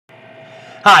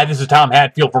Hi, this is Tom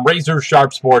Hatfield from Razor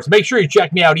Sharp Sports. Make sure you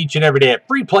check me out each and every day at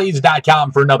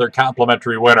freeplays.com for another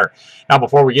complimentary winner. Now,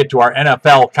 before we get to our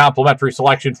NFL complimentary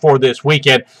selection for this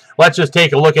weekend, let's just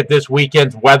take a look at this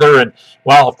weekend's weather. And,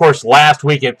 well, of course, last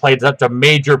week it played such a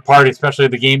major part, especially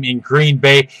the game in Green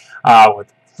Bay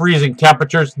with freezing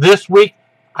temperatures. This week,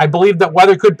 I believe that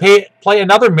weather could play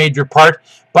another major part,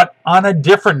 but on a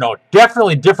different note.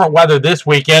 Definitely different weather this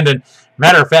weekend, and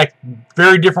matter of fact,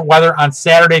 very different weather on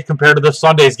Saturday compared to the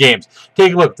Sunday's games.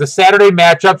 Take a look. The Saturday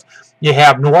matchups, you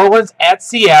have New Orleans at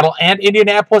Seattle and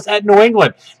Indianapolis at New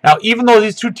England. Now, even though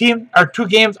these two games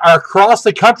are across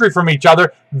the country from each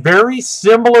other, very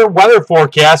similar weather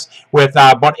forecasts with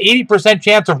about 80%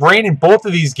 chance of rain in both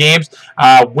of these games.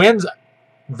 Winds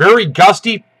very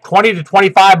gusty, 20 to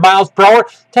 25 miles per hour.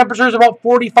 Temperatures about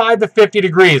 45 to 50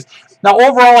 degrees. Now,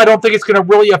 overall, I don't think it's going to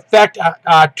really affect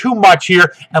too much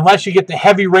here unless you get the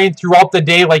heavy rain throughout the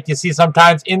day like you see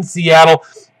sometimes in Seattle.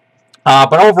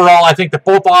 But overall, I think that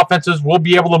both offenses will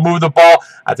be able to move the ball.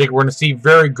 I think we're going to see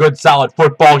very good, solid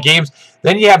football games.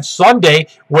 Then you have Sunday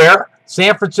where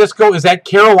San Francisco is at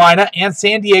Carolina and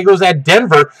San Diego is at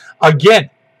Denver.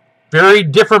 Again, very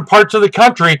different parts of the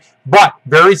country, but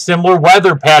very similar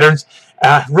weather patterns.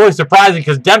 Really surprising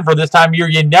because Denver this time of year,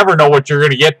 you never know what you're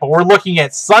going to get. But we're looking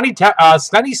at sunny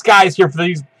skies here for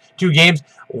these two games,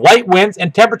 light winds,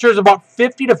 and temperatures about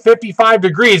 50 to 55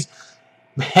 degrees.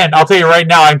 Man, I'll tell you right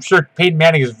now, I'm sure Peyton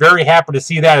Manning is very happy to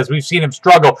see that as we've seen him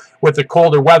struggle with the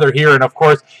colder weather here. And, of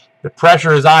course, the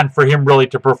pressure is on for him really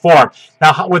to perform.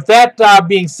 Now, with that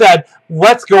being said,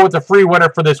 let's go with the free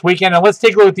winner for this weekend. And let's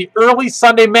take a look at the early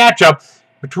Sunday matchup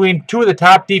between two of the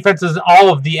top defenses in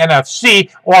all of the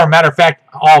NFC, or, matter of fact,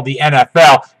 all the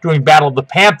NFL, doing battle. The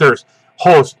Panthers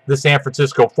host the San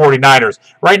Francisco 49ers.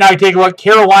 Right now, you take a look.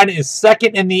 Carolina is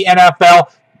second in the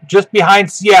NFL, just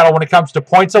behind Seattle when it comes to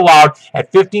points allowed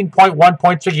at 15.1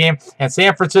 points a game, and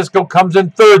San Francisco comes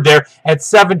in third there at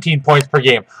 17 points per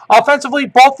game. Offensively,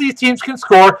 both these teams can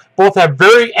score. Both have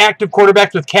very active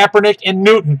quarterbacks with Kaepernick and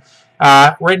Newton.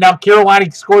 Right now, Carolina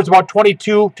scores about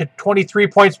 22 to 23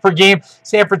 points per game.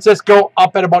 San Francisco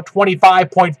up at about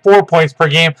 25.4 points per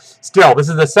game. Still, this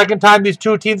is the second time these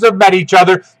two teams have met each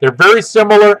other. They're very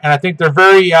similar, and I think they're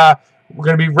very. We're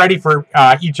going to be ready for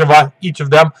each of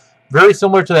them. Very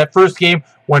similar to that first game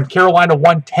when Carolina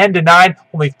won 10-9.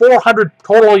 Only 400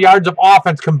 total yards of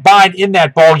offense combined in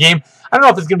that ball game. I don't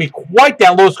know if it's going to be quite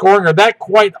that low scoring or that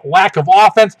quite lack of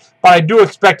offense, but I do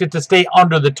expect it to stay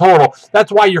under the total.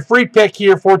 That's why your free pick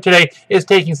here for today is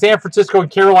taking San Francisco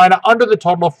and Carolina under the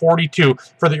total of 42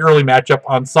 for the early matchup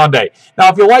on Sunday. Now,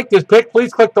 if you like this pick,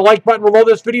 please click the like button below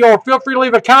this video or feel free to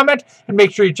leave a comment and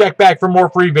make sure you check back for more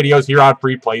free videos here on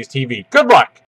Free Plays TV. Good luck!